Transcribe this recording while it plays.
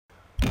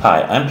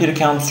Hi, I'm Peter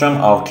Kalmstrom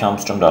of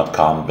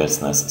kalmstrom.com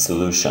Business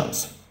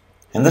Solutions.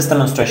 In this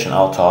demonstration,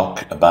 I'll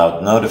talk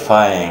about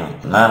notifying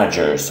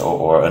managers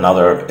or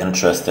another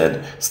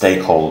interested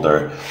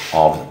stakeholder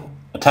of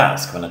a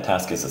task when a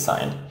task is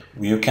assigned.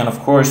 You can, of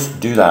course,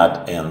 do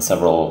that in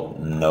several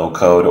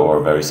no-code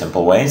or very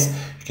simple ways.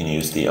 You can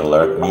use the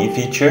Alert Me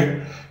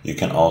feature. You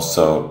can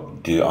also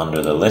do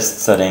under the list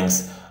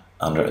settings,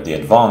 under the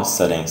advanced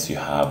settings, you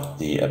have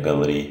the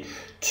ability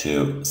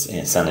to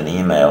send an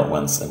email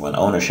when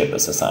ownership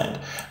is assigned.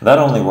 That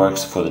only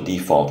works for the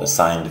default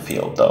assigned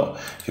field though.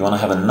 If you want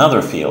to have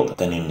another field,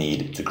 then you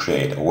need to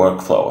create a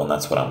workflow, and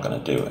that's what I'm going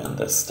to do in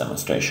this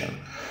demonstration.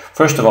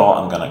 First of all,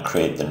 I'm going to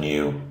create the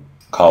new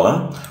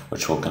column,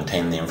 which will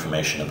contain the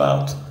information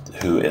about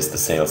who is the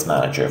sales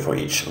manager for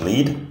each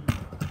lead. And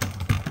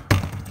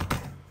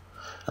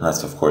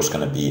that's of course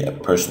going to be a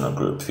personal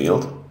group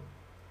field.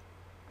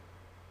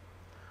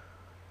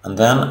 And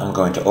then I'm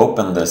going to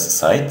open this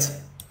site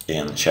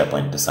in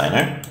SharePoint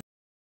Designer.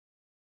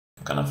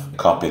 I'm going to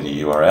copy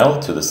the URL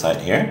to the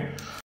site here.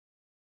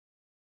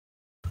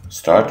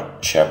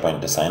 Start SharePoint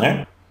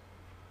Designer.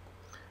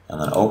 And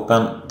then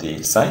open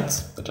the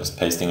site by just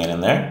pasting it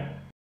in there.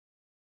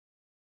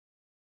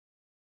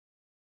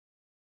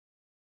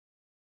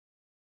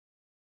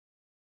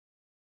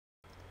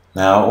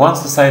 Now,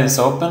 once the site is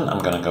open, I'm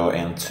going to go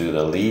into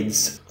the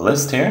leads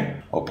list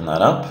here, open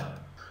that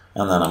up,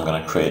 and then I'm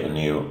going to create a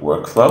new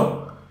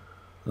workflow.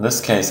 In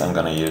this case, I'm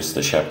going to use the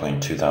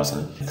SharePoint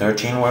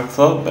 2013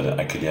 workflow, but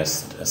I could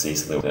just as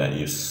easily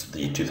use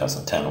the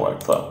 2010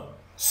 workflow.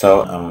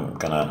 So I'm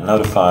going to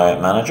notify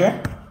manager.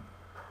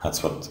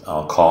 That's what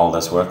I'll call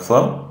this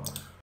workflow.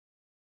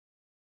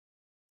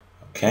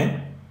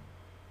 Okay.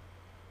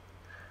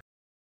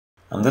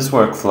 And this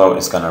workflow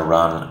is going to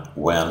run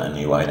when a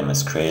new item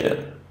is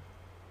created.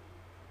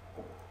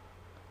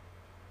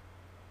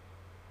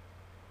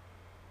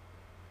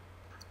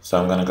 So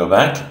I'm going to go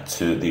back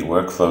to the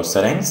workflow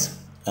settings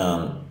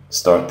and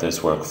start this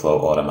workflow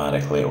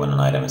automatically when an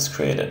item is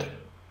created.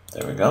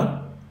 There we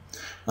go.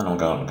 Then I'm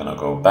going to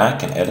go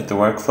back and edit the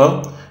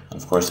workflow.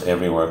 And of course,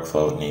 every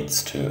workflow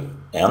needs to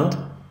end.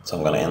 So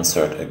I'm going to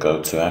insert a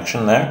go to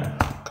action there.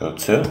 Go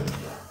to.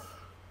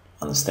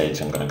 And the stage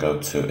I'm going to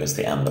go to is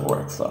the end of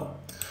workflow.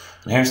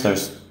 And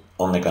there's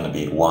only going to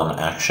be one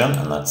action,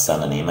 and that's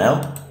send an email.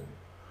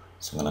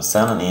 So I'm going to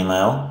send an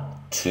email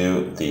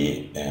to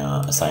the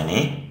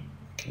assignee.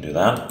 Can do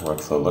that,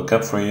 workflow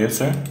lookup for a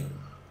user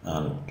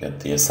and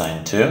get the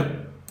assigned to,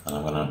 and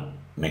I'm going to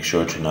make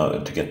sure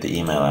to get the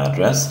email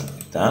address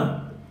like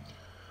that,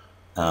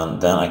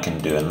 and then I can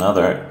do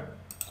another,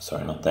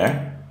 sorry, not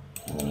there,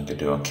 I'm going to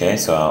do OK,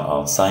 so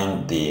I'll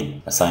assign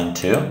the assigned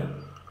to,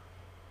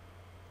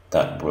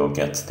 that will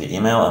get the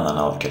email, and then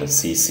I'll get a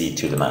CC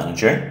to the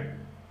manager.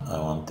 I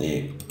want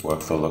the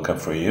workflow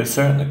lookup for a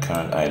user, the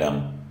current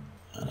item,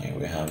 and here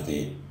we have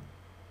the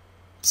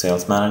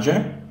sales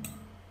manager.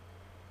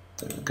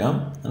 There we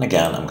go. And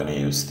again, I'm going to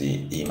use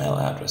the email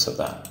address of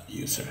that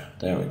user.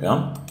 There we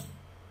go.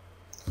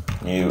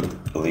 New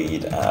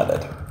lead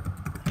added.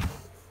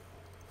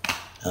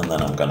 And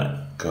then I'm going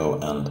to go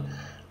and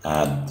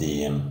add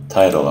the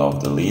title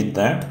of the lead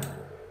there.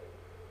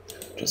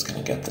 Just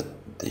going to get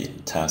the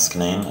task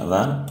name of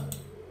that.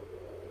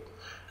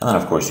 And then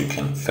of course you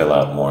can fill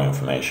out more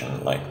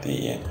information like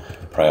the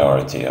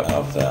priority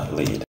of the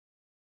lead.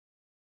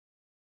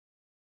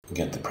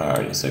 Get the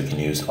priority, so you can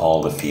use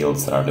all the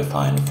fields that are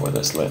defined for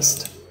this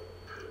list.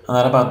 And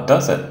that about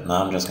does it.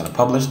 Now I'm just going to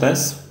publish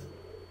this.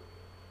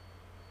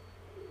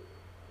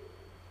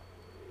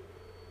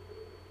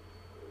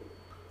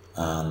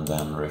 And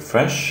then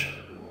refresh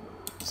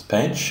this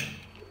page.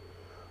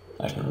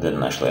 I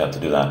didn't actually have to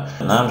do that.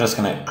 And now I'm just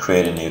going to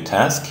create a new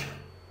task,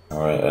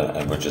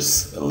 which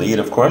is a lead,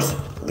 of course.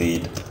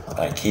 Lead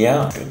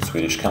IKEA, a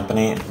Swedish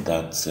company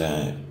that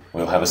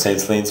we'll have a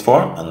sales leads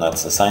for, and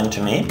that's assigned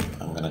to me.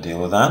 I'm going to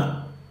deal with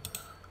that.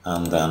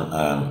 And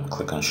then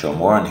click on show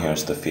more, and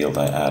here's the field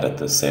I added,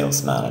 the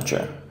sales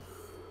manager.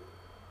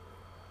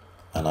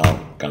 And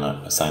I'm going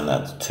to assign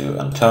that to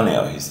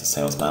Antonio. He's the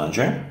sales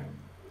manager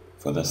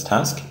for this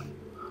task.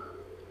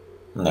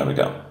 And there we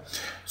go.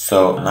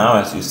 So now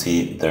as you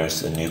see,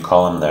 there's a new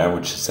column there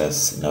which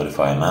says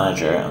notify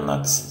manager, and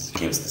that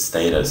gives the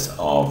status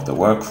of the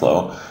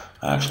workflow.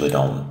 I actually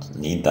don't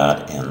need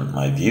that in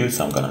my view,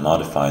 so I'm going to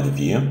modify the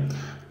view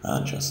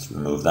and just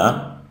remove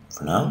that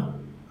for now.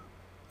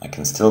 I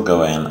can still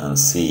go in and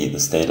see the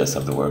status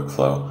of the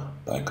workflow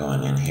by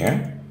going in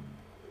here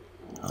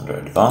under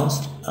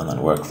advanced and then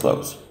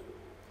workflows.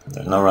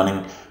 There's no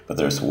running, but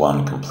there's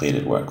one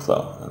completed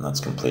workflow, and that's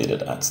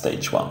completed at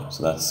stage 1.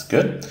 So that's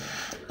good.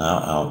 Now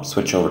I'll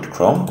switch over to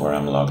Chrome where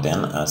I'm logged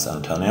in as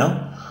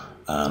Antonio,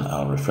 and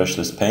I'll refresh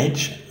this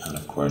page, and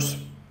of course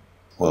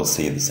we'll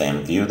see the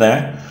same view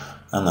there.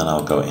 And then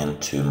I'll go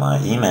into my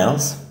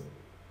emails,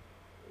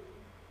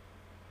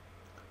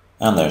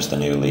 and there's the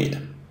new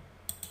lead.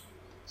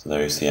 So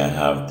there you see I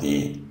have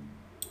the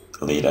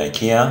lead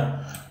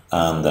IKEA,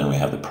 and then we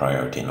have the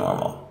priority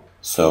normal.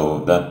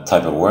 So that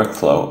type of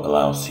workflow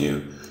allows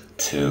you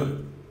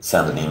to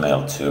send an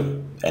email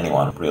to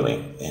anyone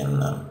really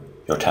in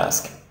your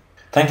task.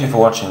 Thank you for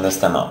watching this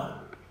demo.